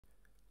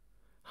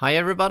Hi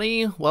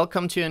everybody,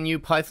 welcome to a new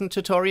Python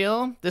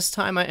tutorial. This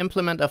time I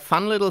implement a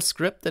fun little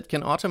script that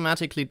can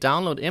automatically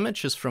download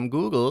images from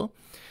Google.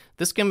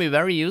 This can be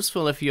very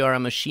useful if you are a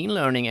machine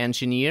learning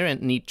engineer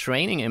and need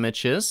training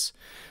images,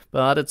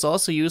 but it's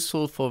also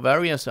useful for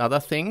various other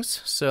things.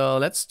 So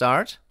let's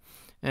start.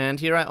 And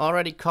here I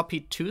already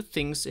copied two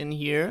things in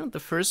here. The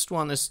first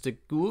one is the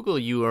Google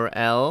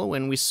URL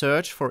when we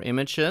search for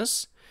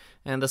images.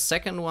 And the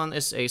second one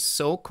is a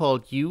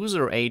so-called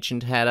user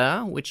agent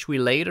header, which we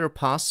later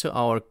pass to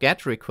our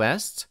GET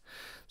request.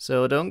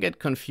 So don't get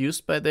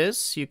confused by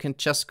this. You can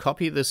just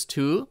copy this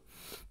too.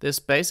 This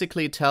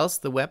basically tells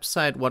the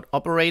website what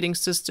operating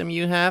system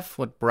you have,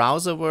 what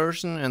browser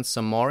version, and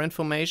some more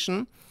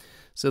information.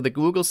 So the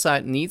Google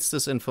site needs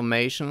this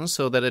information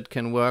so that it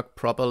can work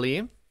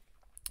properly.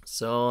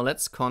 So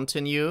let's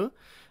continue.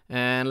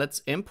 And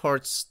let's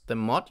import the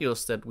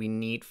modules that we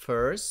need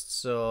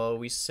first. So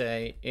we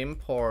say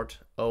import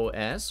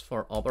OS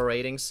for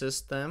operating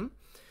system.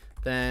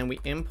 Then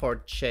we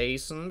import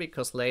JSON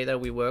because later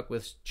we work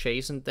with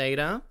JSON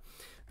data.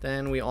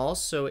 Then we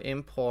also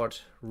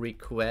import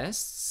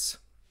requests.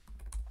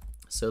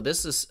 So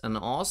this is an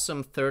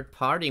awesome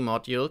third-party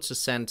module to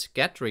send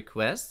GET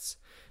requests.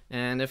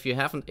 And if you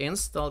haven't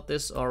installed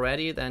this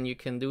already, then you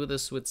can do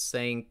this with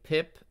saying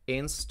pip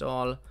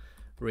install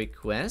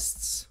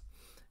requests.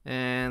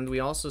 And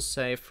we also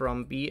say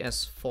from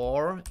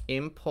BS4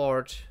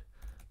 import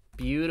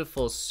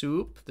beautiful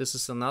soup. This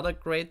is another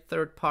great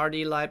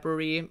third-party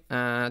library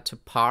to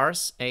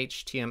parse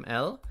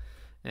HTML.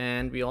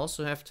 And we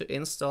also have to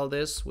install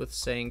this with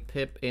saying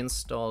pip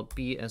install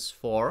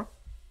BS4.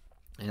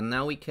 And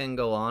now we can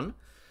go on.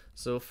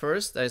 So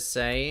first I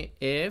say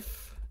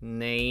if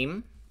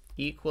name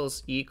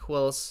equals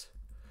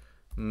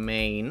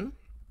main.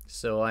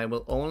 So I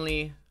will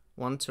only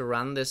want to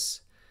run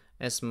this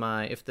as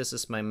if this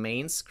is my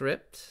main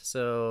script.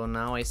 So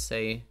now I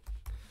say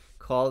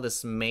call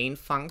this main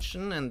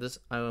function, and this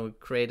I will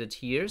create it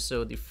here.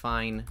 So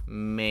define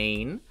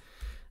main.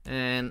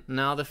 And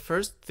now the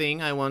first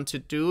thing I want to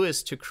do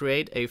is to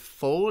create a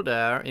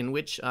folder in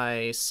which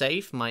I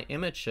save my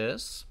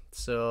images.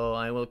 So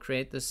I will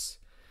create this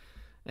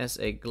as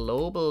a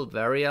global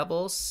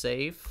variable,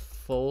 save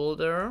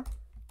folder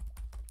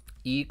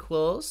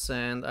equals,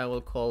 and I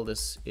will call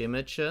this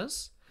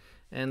images.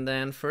 And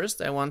then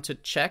first I want to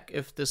check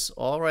if this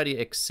already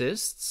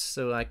exists.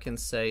 So I can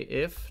say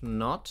if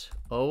not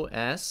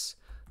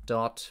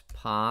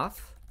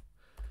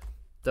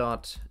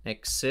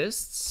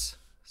os.path.exists,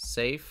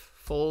 save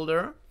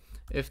folder.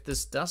 If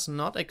this does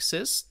not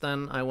exist,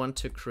 then I want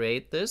to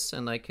create this,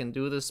 and I can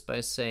do this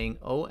by saying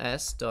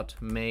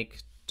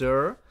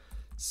os.makedir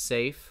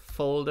save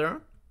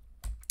folder.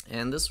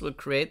 And this will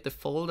create the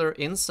folder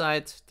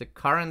inside the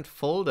current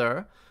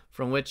folder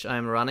from which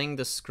I'm running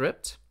the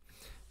script.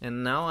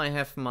 And now I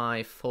have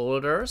my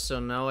folder, so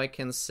now I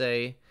can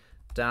say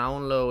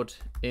download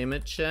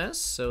images.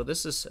 So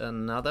this is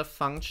another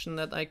function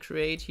that I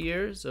create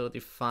here. So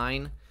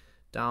define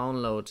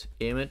download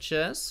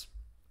images.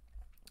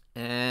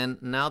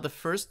 And now the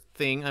first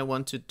thing I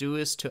want to do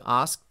is to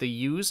ask the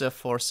user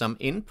for some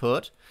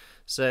input.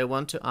 So I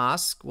want to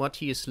ask what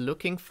he is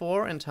looking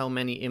for and how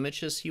many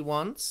images he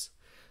wants.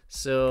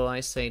 So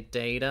I say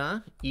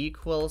data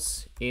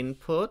equals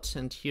input,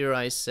 and here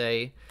I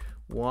say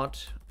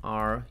what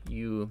are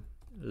you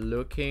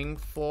looking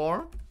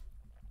for?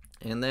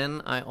 And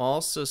then I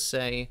also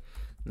say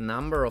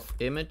number of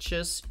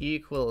images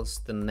equals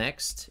the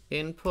next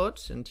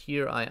input, and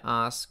here I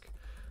ask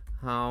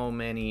how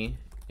many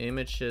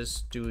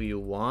images do you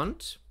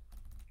want?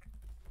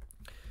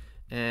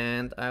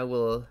 And I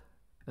will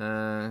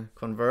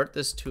convert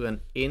this to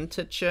an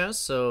integer,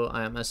 so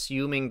I'm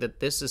assuming that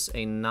this is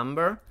a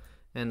number,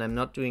 and I'm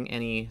not doing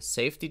any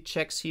safety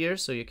checks here,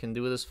 so you can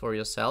do this for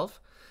yourself.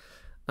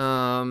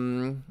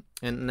 And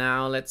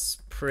now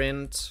let's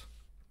print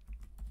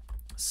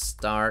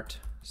start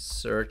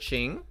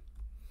searching.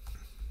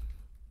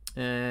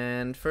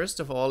 And first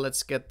of all,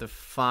 let's get the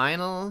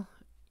final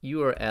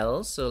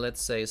URL. So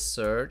let's say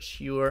search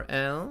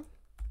URL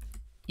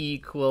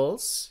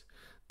equals,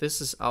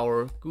 this is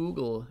our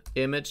Google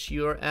image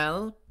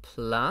URL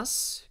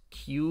plus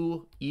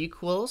q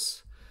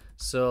equals.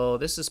 So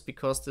this is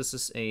because this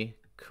is a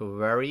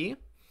query.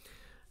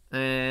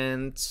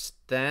 And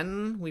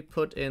then we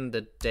put in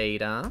the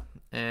data,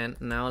 and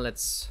now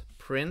let's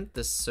print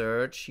the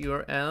search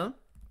URL,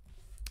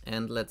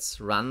 and let's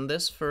run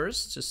this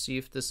first to see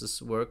if this is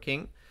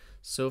working.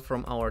 So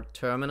from our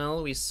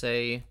terminal we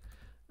say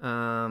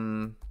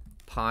python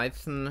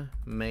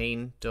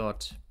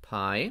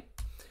main.py,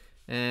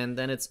 and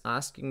then it's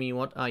asking me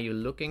what are you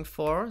looking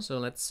for. So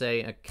let's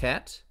say a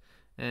cat,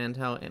 and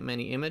how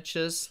many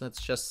images,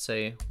 let's just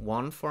say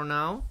 1 for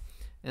now.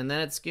 And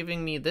then it's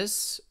giving me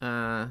this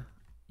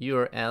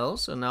URL.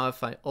 So now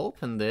if I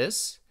open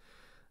this,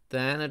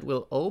 then it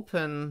will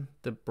open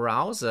the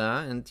browser,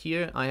 and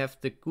here I have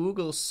the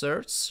Google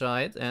search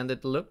site, and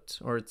it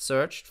looked, or it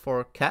searched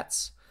for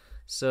cats.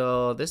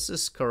 So this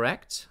is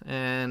correct.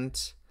 And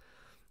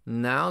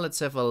now let's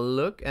have a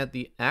look at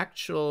the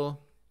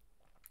actual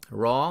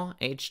raw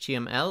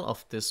HTML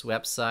of this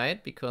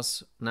website,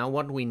 because now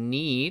what we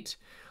need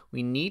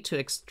to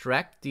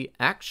extract the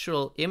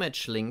actual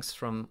image links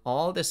from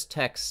all this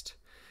text.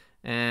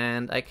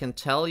 And I can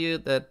tell you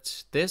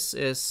that this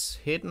is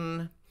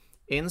hidden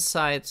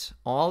inside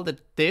all the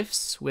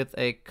divs with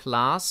a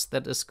class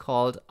that is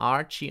called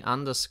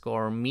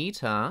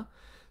archie_meta.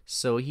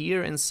 So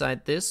here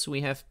inside this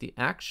we have the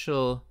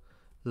actual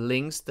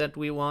links that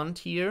we want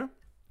here.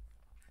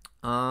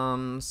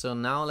 So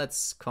now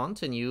let's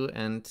continue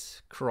and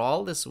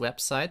crawl this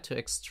website to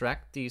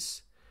extract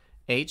these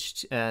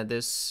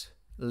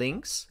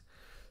links.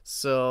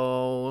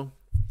 So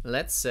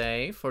let's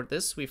say for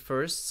this we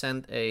first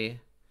send a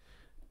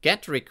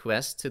GET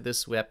request to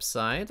this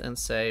website and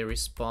say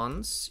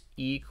response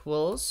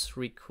equals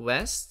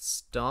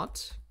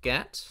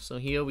requests.get. So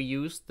here we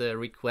use the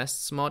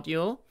requests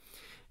module,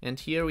 and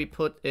here we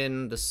put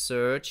in the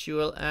search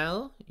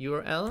URL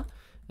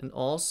and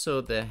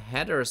also the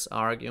headers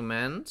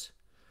argument.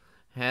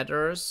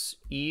 Headers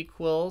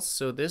equals,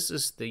 so this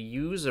is the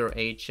user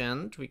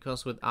agent,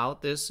 because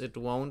without this it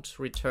won't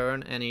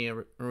return any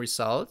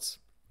results.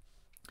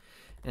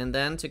 And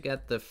then to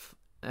get the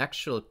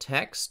actual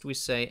text we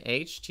say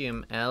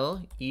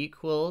HTML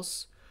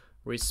equals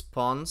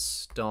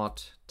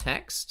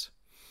response.text.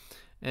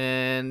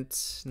 And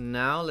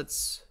now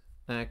let's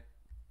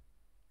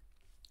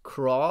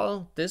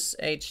crawl this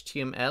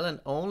HTML and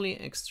only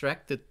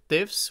extract the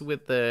divs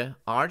with the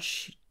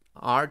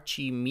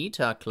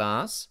archie_meta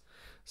class.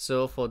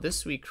 So for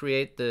this we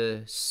create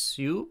the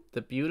soup,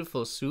 the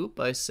beautiful soup,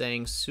 by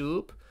saying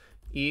soup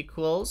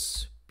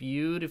equals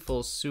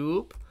beautiful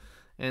soup,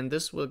 and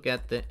this will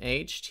get the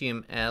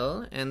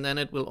HTML, and then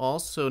it will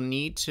also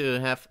need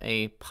to have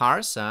a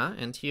parser,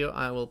 and here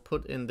I will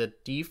put in the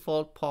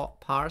default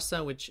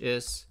parser, which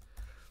is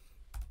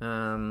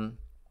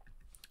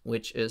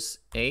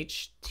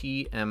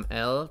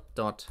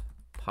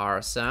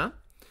html.parser.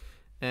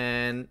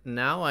 And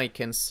now I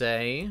can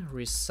say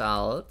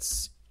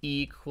results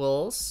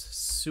equals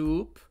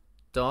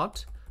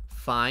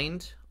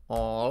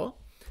soup.findAll.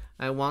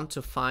 I want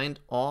to find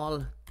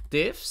all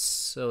divs,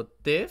 so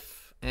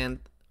div, and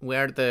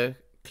where the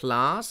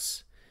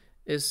class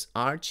is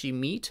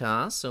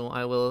archie_meta, so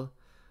I will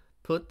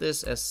put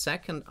this as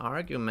second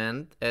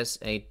argument as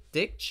a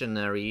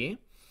dictionary,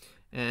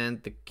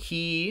 and the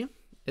key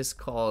is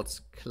called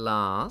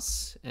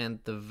class and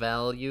the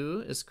value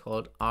is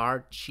called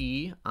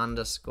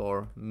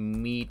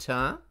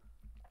archie_meta.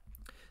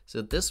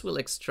 So this will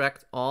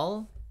extract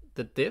all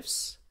the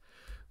divs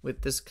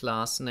with this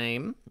class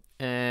name.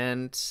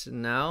 And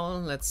now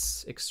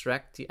let's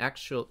extract the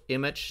actual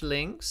image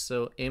links.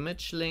 So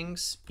image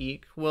links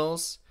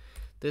equals,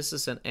 this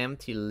is an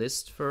empty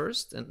list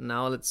first, and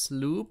now let's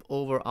loop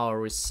over our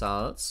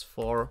results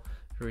for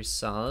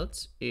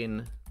result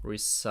in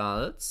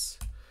results.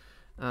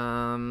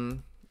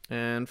 And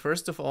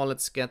first of all,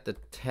 let's get the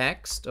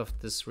text of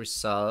this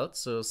result.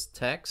 So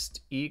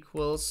text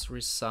equals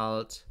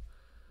result.text,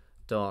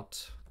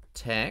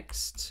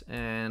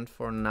 and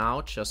for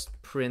now just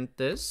print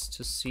this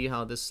to see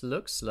how this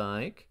looks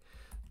like.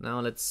 Now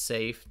let's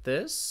save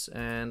this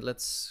and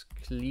let's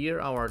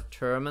clear our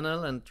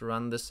terminal and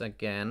run this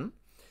again.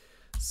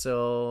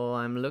 So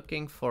I'm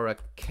looking for a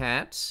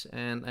cat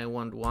and I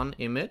want one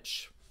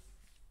image.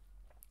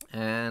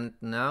 And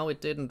now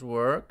it didn't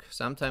work.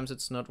 Sometimes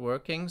it's not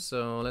working,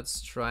 so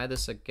let's try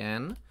this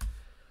again.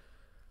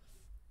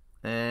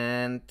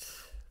 And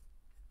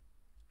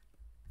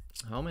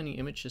how many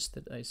images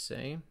did I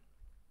say?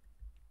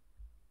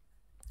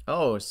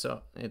 Oh,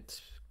 so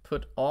it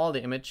put all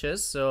the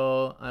images,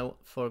 so I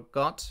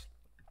forgot.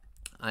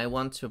 I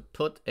want to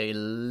put a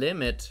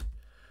limit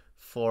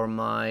for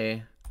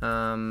my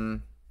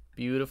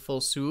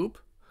beautiful soup.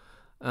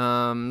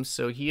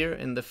 So here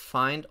in the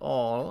find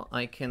all,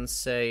 I can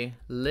say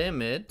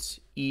limit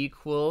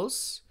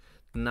equals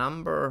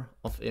number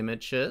of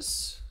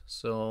images.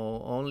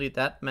 So only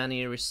that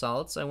many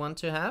results I want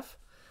to have.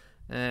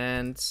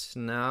 And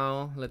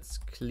now let's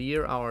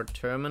clear our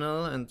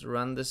terminal and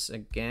run this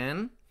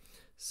again.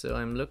 So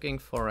I'm looking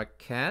for a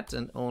cat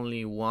and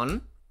only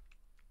one.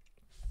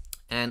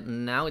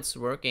 And now it's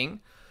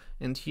working.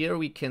 And here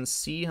we can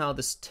see how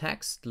this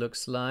text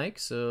looks like.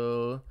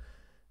 So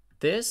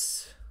the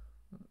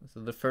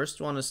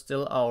first one is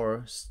still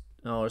our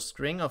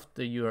string of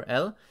the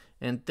URL,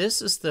 and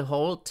this is the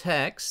whole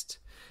text.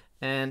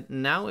 And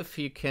now if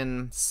you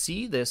can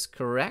see this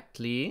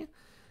correctly,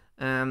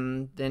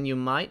 then you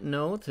might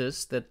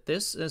notice that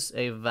this is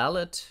a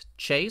valid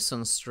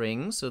JSON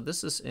string. So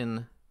this is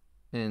in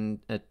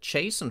a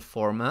JSON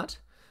format.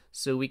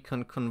 So we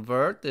can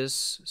convert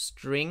this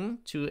string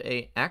to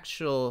an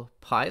actual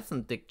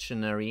Python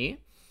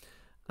dictionary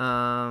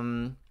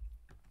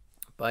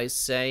by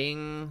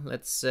saying,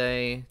 let's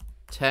say,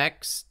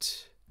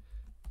 text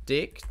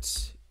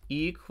dict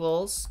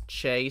equals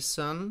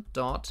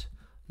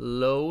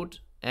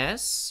JSON.load_s,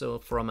 so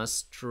from a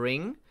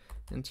string,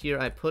 and here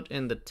I put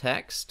in the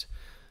text.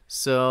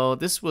 So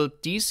this will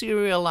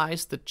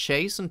deserialize the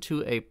JSON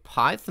to a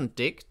Python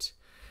dict,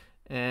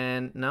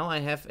 And now I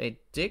have a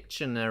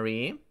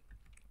dictionary.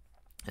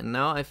 And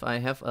now if I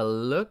have a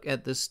look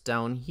at this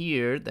down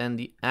here, then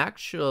the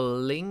actual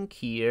link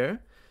here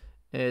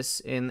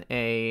has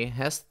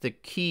the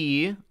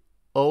key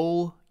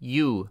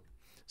OU.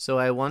 So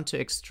I want to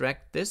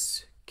extract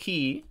this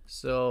key.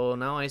 So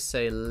now I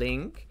say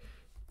link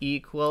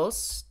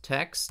equals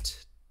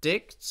text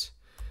dict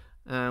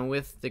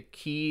with the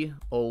key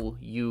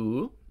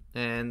OU.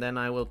 And then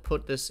I will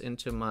put this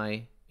into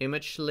my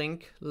image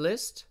link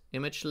list,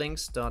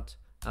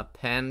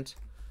 imagelinks.append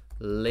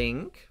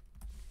link.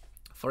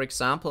 For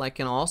example, I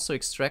can also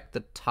extract the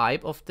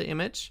type of the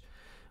image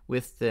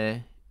with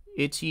the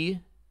ity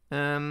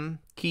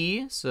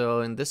key.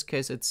 So in this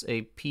case, it's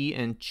a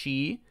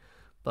PNG,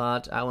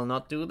 but I will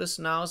not do this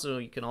now. So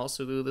you can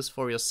also do this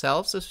for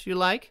yourselves if you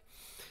like.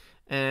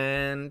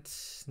 And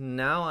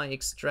now I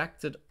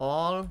extracted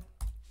all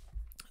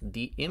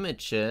the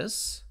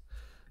images,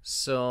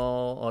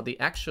 or the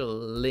actual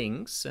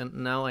links, and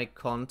now I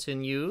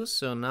continue.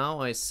 So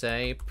now I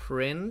say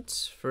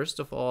print. First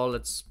of all,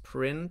 let's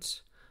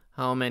print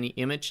how many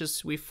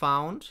images we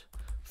found.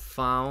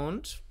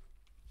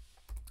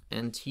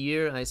 And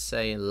here I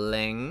say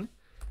lang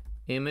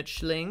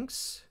image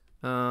links.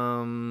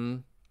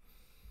 Found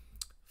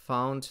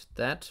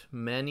that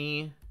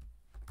many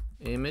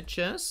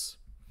images.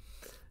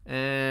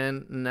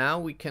 And now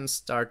we can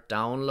start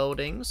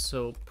downloading.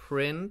 So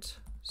print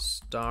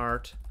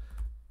start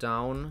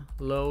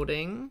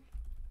downloading.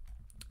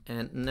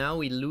 And now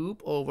we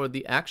loop over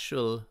the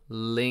actual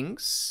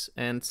links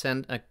and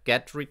send a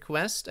GET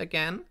request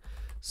again.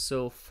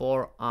 So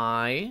for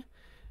I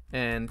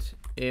and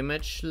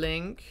image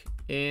link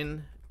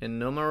in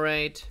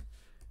enumerate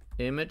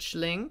image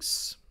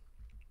links.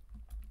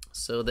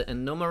 So the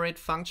enumerate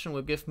function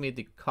will give me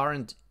the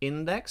current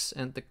index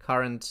and the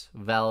current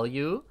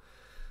value.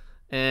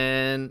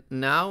 And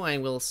now I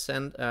will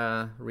send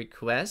a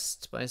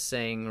request by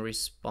saying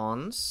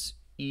response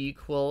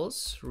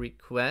equals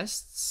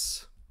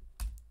requests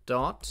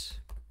dot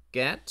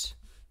get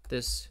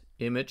this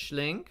image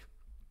link.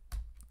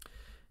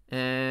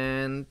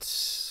 And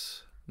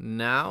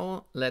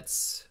now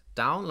let's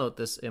download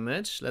this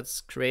image.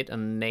 Let's create a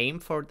name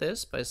for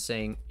this by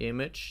saying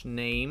image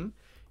name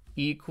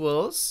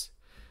equals,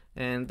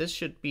 and this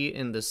should be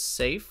in the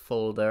save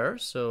folder,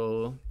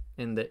 so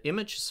in the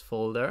images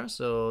folder.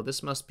 So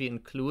this must be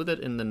included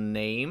in the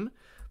name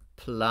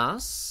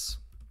plus,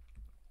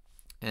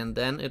 and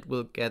then it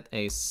will get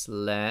a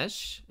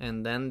slash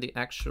and then the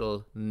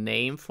actual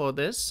name for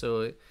this.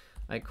 So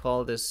I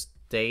call this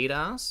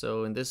data.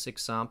 So in this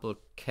example,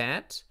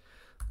 cat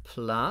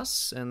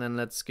plus, and then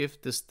let's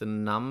give this the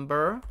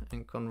number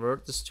and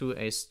convert this to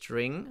a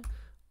string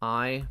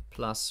I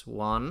plus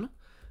 1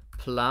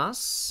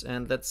 plus,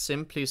 and let's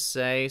simply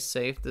say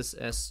save this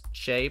as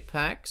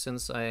JPEG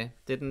since I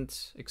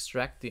didn't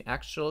extract the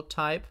actual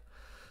type,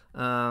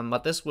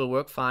 but this will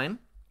work fine.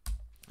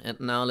 And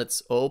now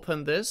let's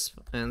open this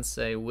and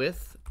say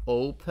with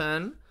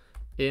open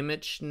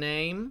image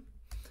name,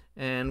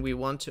 and we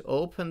want to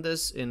open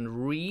this in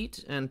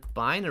read and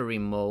binary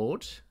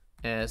mode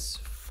as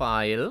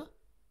file,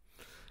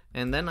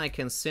 and then I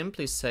can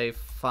simply say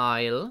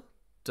file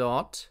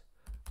dot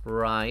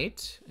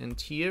write, and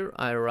here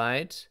I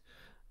write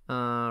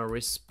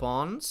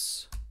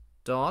response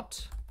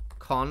dot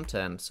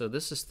content. So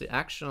this is the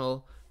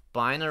actual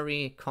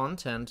binary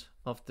content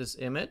of this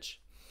image,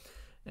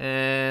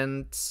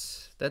 and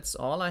that's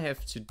all I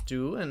have to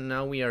do. And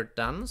now we are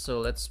done.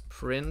 So let's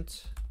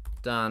print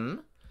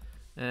done,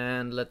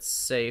 and let's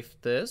save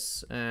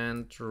this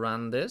and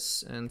run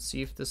this and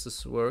see if this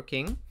is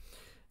working.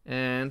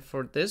 And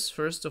for this,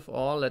 first of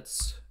all,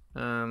 let's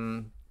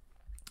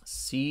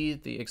see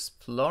the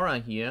Explorer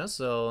here.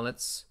 So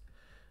let's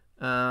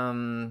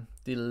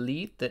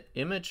delete the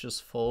images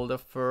folder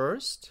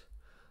first.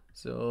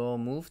 So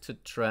move to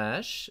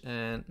trash,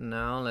 and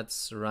now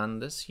let's run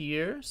this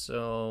here.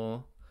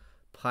 So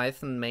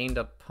python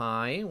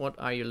main.py, what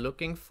are you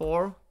looking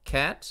for?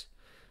 Cat.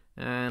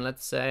 And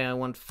let's say I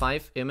want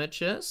 5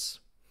 images,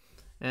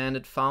 and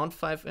it found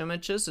 5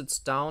 images. It's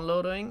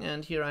downloading,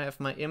 and here I have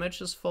my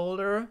images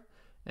folder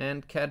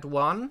and cat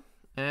 1,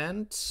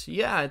 and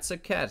yeah, it's a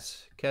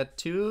cat. Cat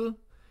 2,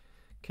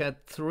 cat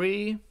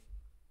 3.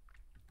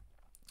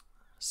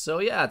 So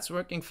yeah, it's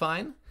working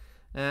fine.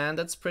 And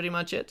that's pretty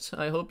much it.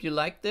 I hope you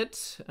liked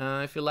it.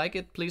 If you like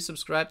it, please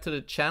subscribe to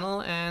the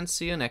channel, and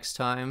see you next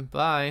time.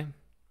 Bye.